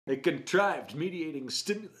A contrived mediating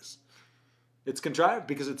stimulus. It's contrived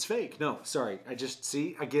because it's fake. No, sorry.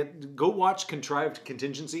 Go watch Contrived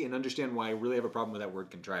Contingency and understand why I really have a problem with that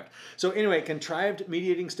word contrived. So anyway, contrived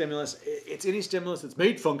mediating stimulus, it's any stimulus that's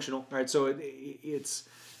made functional, right? So it's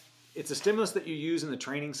a stimulus that you use in the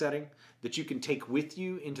training setting that you can take with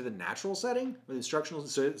you into the natural setting, or the instructional,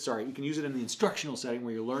 you can use it in the instructional setting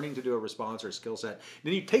where you're learning to do a response or a skill set.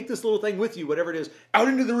 Then you take this little thing with you, whatever it is, out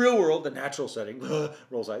into the real world, the natural setting,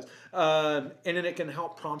 roll size, and then it can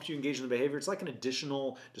help prompt you engage in the behavior. It's like an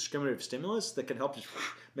additional discriminative stimulus that can help just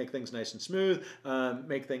make things nice and smooth,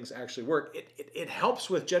 make things actually work. It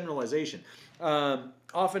helps with generalization.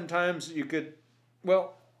 Oftentimes you could,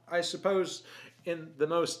 well, I suppose in the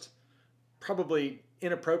most probably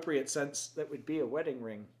inappropriate sense, that would be a wedding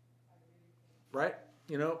ring, right?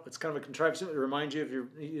 You know, it's kind of a contrived symbol to remind you of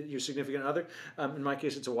your significant other. In my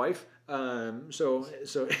case, it's a wife. So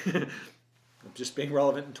I'm just being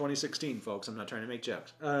relevant in 2016, folks. I'm not trying to make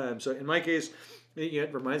jokes. So in my case,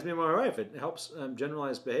 it reminds me of my wife. It helps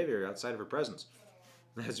generalize behavior outside of her presence.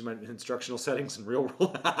 As you might, instructional settings in real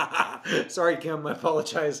world. Sorry, Kim, I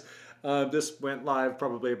apologize. This went live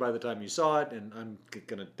probably by the time you saw it, and I'm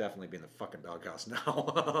going to definitely be in the fucking doghouse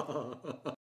now.